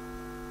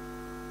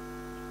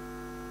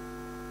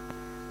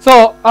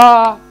 So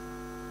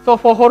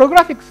for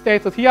holographic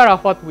states, here are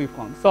what we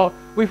found. So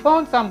we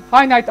found some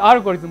finite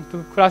algorithm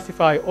to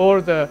classify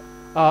all the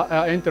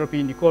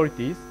entropy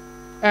inequalities.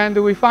 And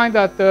we find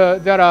that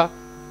there are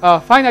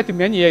finite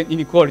many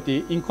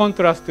inequality in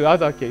contrast to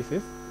other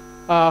cases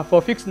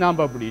for fixed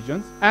number of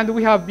regions. And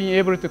we have been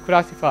able to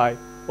classify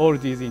all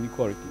these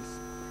inequalities.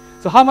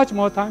 So how much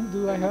more time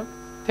do I have?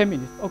 10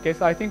 minutes. Okay,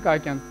 so I think I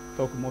can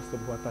talk most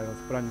of what I was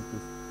planning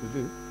to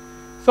do.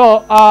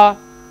 So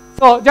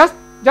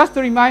just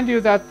to remind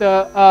you that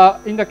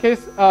in the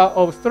case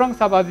of strong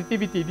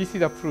subadditivity, this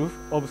is a proof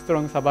of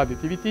strong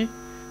subadditivity.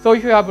 So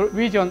if you have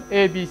region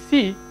A, B,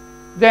 C,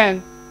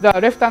 then the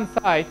left-hand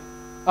side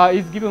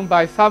is given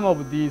by some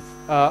of these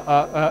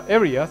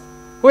areas,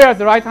 whereas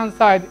the right-hand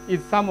side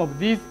is some of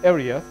these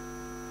areas.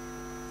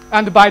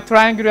 And by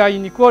triangular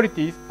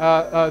inequalities,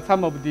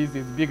 some of these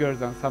is bigger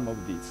than some of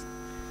these.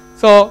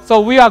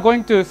 So we are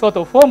going to sort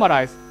of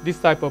formalize this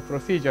type of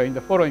procedure in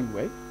the following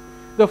way.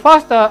 The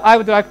first, I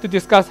would like to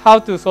discuss how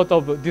to sort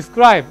of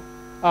describe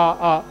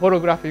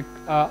holographic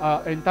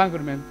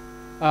entanglement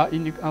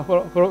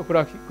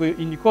holographic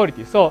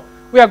inequality. So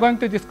we are going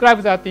to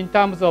describe that in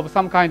terms of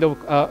some kind of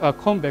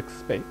convex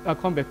space,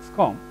 convex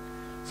cone.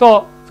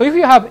 So if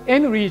you have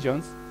n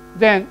regions,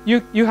 then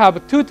you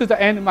have 2 to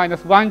the n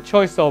minus 1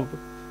 choice of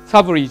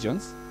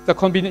subregions, the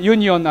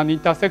union and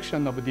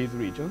intersection of these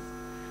regions.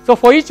 So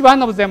for each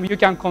one of them, you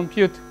can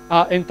compute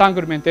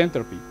entanglement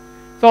entropy.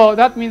 So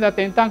that means that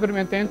the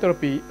entanglement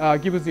entropy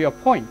gives you a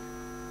point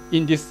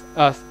in this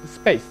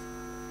space.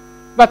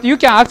 But you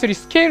can actually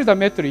scale the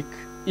metric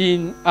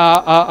in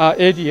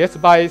ADS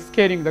by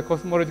scaling the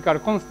cosmological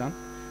constant.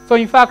 So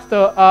in fact,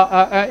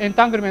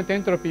 entanglement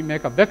entropy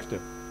make a vector.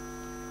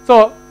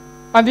 So,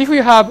 and if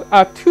you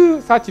have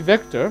 2 such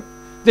vector,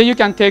 then you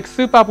can take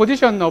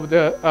superposition of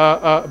the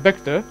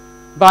vector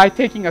by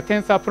taking a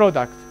tensor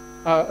product,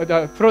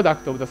 the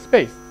product of the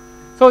space.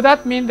 So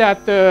that means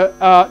that the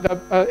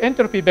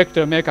entropy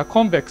vector make a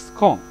convex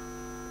cone.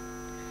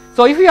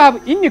 So if you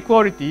have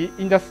inequality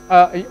in the,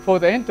 for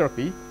the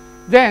entropy,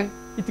 then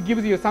it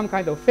gives you some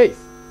kind of phase.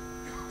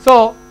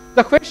 So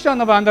the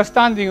question of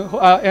understanding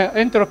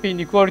entropy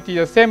inequality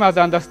is the same as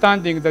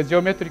understanding the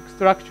geometric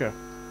structure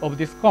of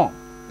this cone.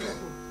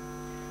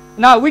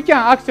 Now we can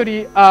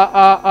actually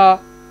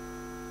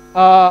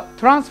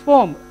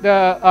transform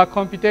the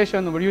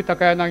computation of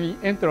Ryu-Takayanagi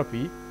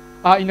entropy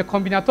in a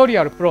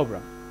combinatorial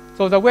program.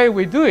 So the way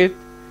we do it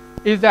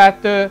is that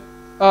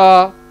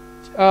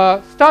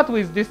start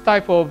with this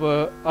type of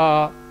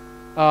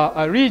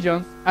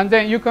regions, and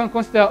then you can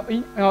consider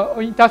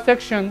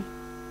intersection,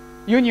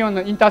 union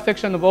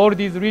intersection of all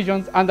these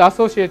regions and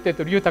associated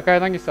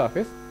Ryu-Takayanagi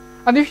surface.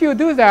 And if you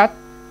do that,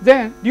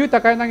 then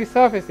Ryu-Takayanagi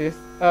surfaces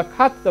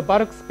cut the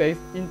bulk space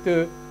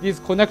into these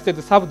connected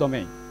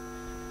subdomains.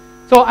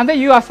 So, and then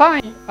you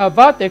assign a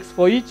vertex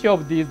for each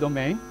of these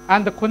domains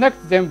and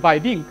connect them by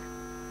link.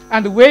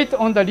 And weight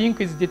on the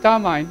link is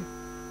determined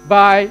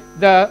by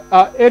the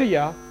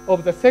area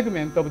of the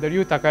segment of the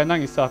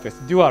Ryu-Takayanagi surface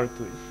dual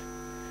to it.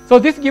 So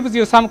this gives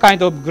you some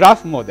kind of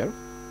graph model.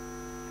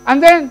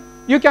 And then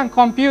you can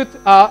compute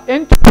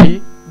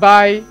entropy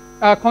by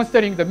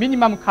considering the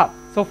minimum cut.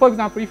 So for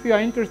example, if you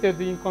are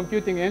interested in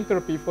computing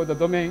entropy for the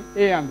domain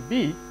A and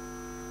B,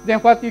 then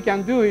what you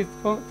can do is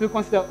to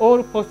consider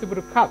all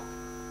possible cuts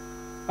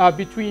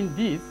between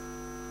these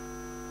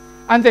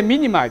and then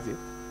minimize it.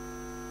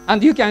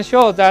 And you can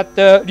show that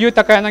the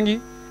Ryu-Takayanagi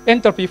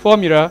entropy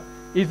formula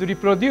is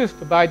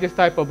reproduced by this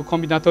type of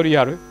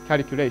combinatorial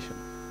calculation.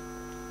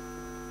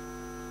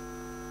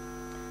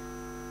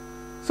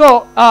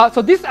 So,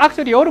 so this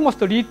actually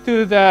almost leads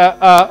to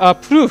the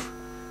proof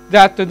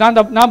that the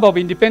number of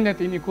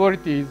independent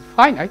inequality is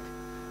finite,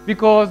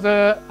 because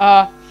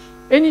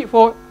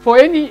for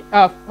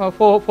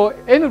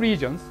n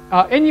regions,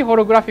 any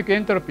holographic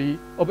entropy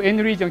of n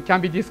region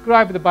can be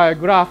described by a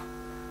graph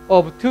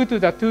of 2 to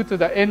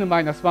the n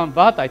minus 1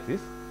 vertices.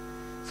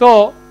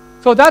 So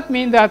that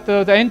means that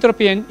the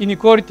entropy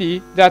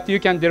inequality that you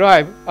can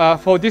derive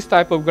for this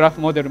type of graph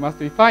model must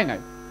be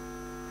finite.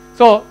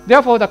 So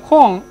therefore, the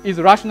cone is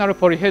rational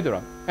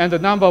polyhedron, and the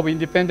number of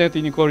independent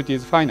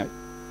inequalities is finite.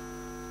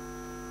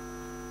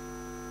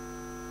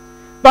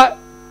 But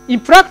in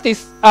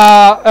practice,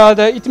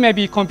 it may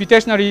be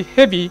computationally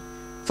heavy.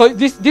 So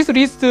this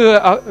leads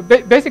to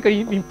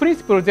basically, in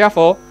principle,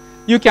 therefore,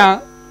 you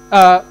can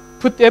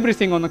put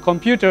everything on a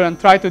computer and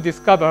try to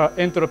discover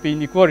entropy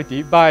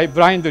inequality by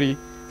blindly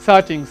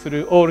searching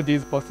through all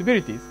these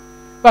possibilities.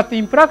 But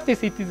in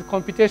practice, it is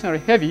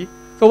computationally heavy.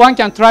 So one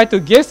can try to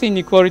guess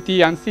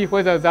inequality and see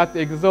whether that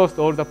exhausts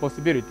all the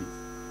possibilities.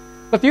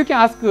 But you can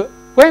ask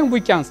when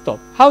we can stop.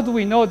 How do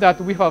we know that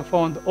we have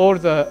found all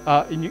the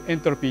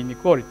entropy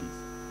inequalities?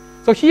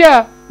 So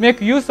here,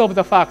 make use of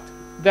the fact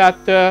that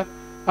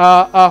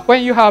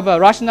when you have a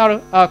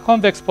rational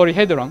convex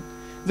polyhedron,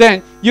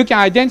 then you can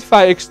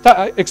identify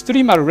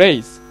extremal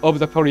rays of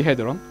the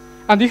polyhedron.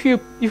 And if you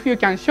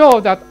can show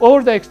that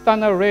all the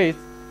external rays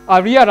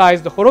are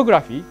realized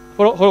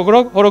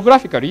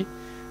holographically,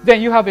 then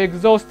you have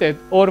exhausted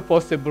all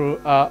possible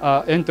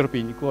entropy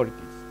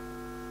inequalities.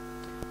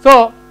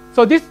 So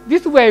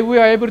this way we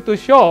are able to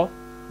show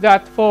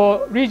that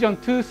for region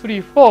 2,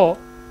 3, 4,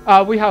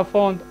 we have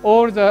found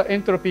all the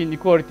entropy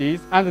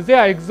inequalities, and they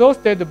are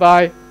exhausted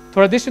by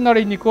traditional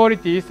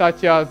inequalities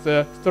such as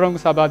strong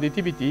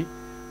subadditivity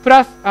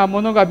plus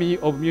monogamy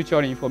of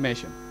mutual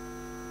information.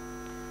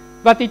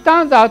 But it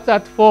turns out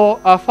that for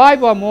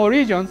 5 or more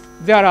regions,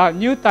 there are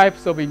new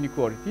types of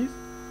inequalities.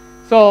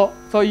 So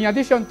in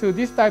addition to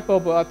this type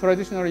of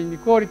traditional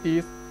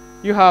inequalities,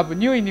 you have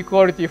new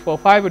inequality for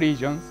 5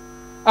 regions.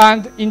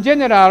 And in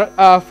general,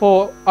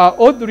 for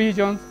odd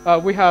regions,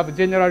 we have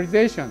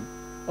generalization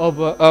of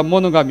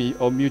monogamy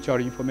of mutual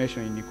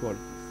information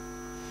inequalities.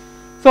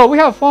 So we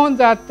have found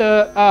that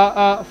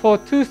for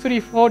 2, 3,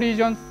 4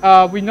 regions,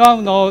 we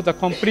now know the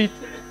complete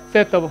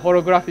set of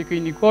holographic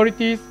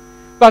inequalities.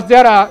 But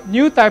there are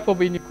new type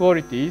of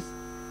inequalities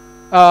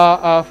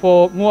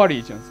for more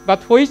regions.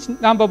 But for each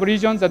number of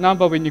regions, the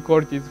number of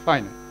inequalities is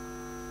finite.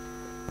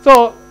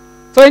 So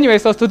anyway,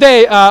 so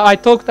today I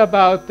talked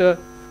about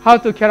how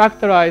to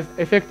characterize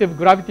effective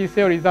gravity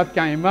theories that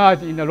can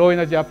emerge in a low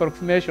energy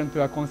approximation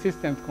to a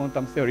consistent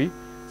quantum theory,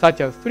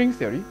 such as string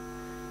theory.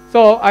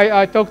 So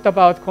I talked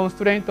about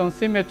constraint on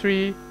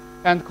symmetry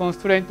and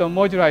constraint on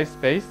moduli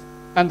space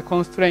and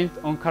constraint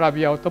on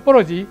Calabi-Yau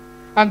topology.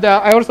 And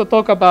I also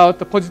talk about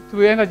the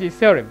positive energy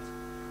theorems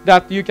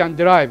that you can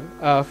derive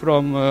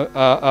from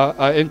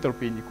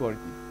entropy inequality.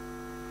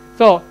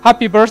 So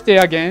happy birthday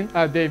again,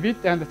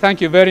 David, and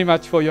thank you very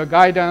much for your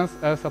guidance,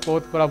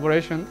 support,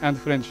 collaboration, and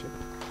friendship.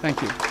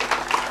 Thank you.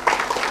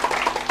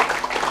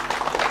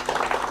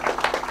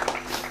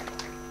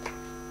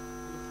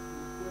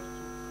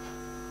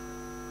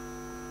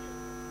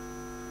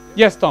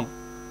 Yes, Tom.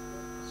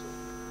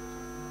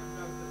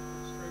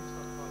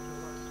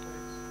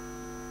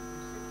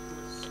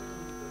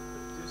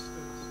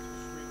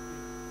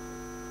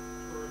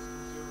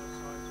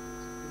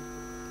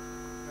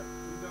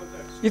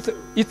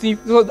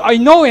 I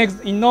know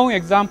in known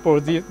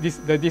examples the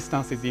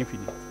distance is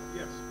infinite.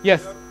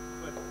 Yes. But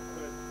the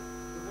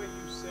way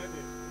you said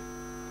it,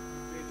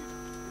 it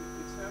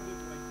sounded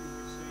like you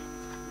were saying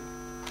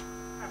it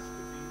has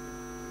to be.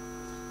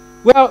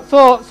 Well,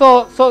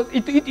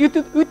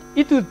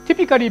 it would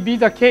typically be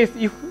the case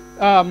if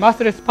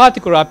massless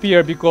particle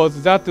appear,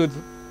 because that would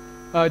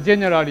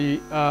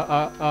generally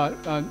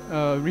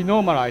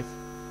renormalize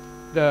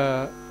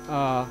the.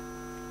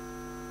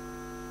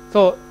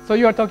 So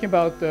you are talking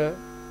about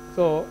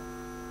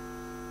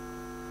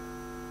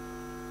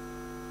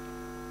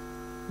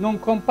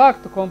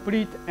non-compact,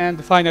 complete,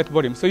 and finite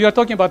volume. So you are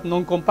talking about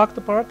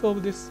non-compact part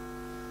of this?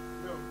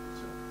 No,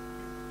 so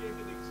you gave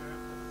an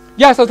example.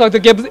 Yeah, so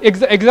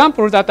the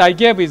example that I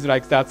gave is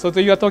like that. So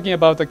you are talking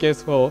about the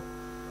case for.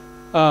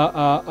 So we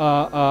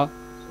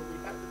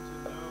happen to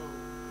know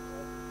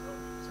all the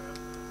examples that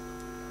we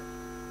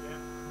actually get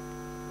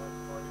of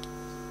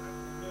particles in that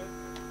limit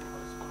and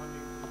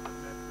corresponding to the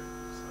metric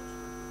such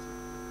that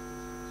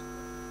it's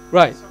equal.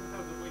 Right.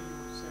 Somehow the way you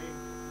were saying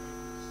it made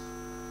us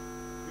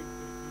think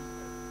that you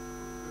had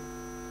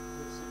proven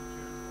this in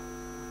general.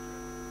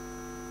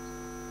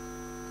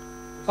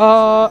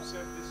 You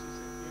said this is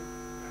an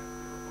impact,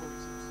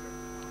 always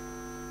observed.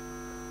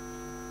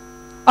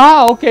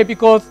 Okay,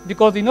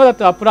 because in order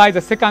to apply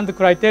the second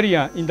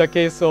criterion in the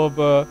case of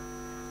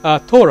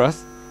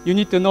torus, you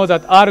need to know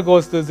that R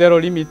goes to zero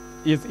limit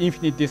is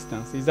infinite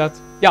distance. Is that?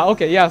 Yeah.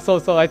 Okay. Yeah.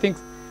 So I think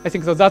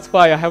so. That's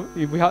why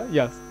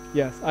yes,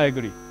 I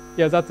agree.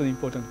 Yeah, that's an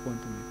important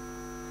point to me.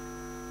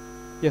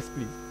 Yes,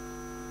 please.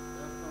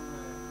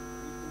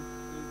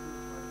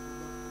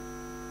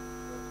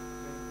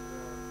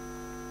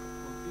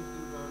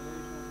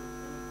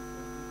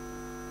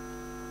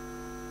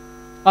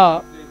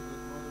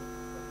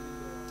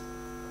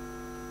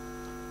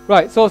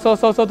 Right. So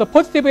the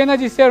positive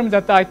energy theorem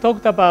that I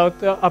talked about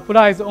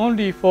applies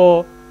only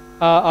for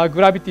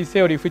gravity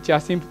theory, which is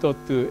asymptote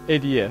to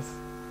ADS.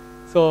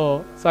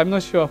 So I'm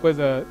not sure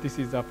whether this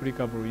is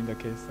applicable in the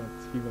case that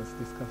he was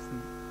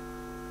discussing.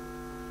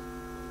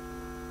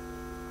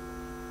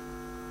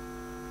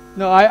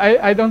 No,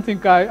 I don't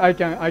think I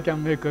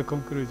can make a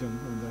conclusion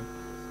on that.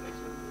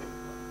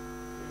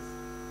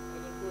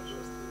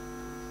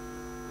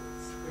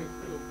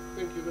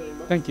 Thank you very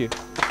much. Thank you.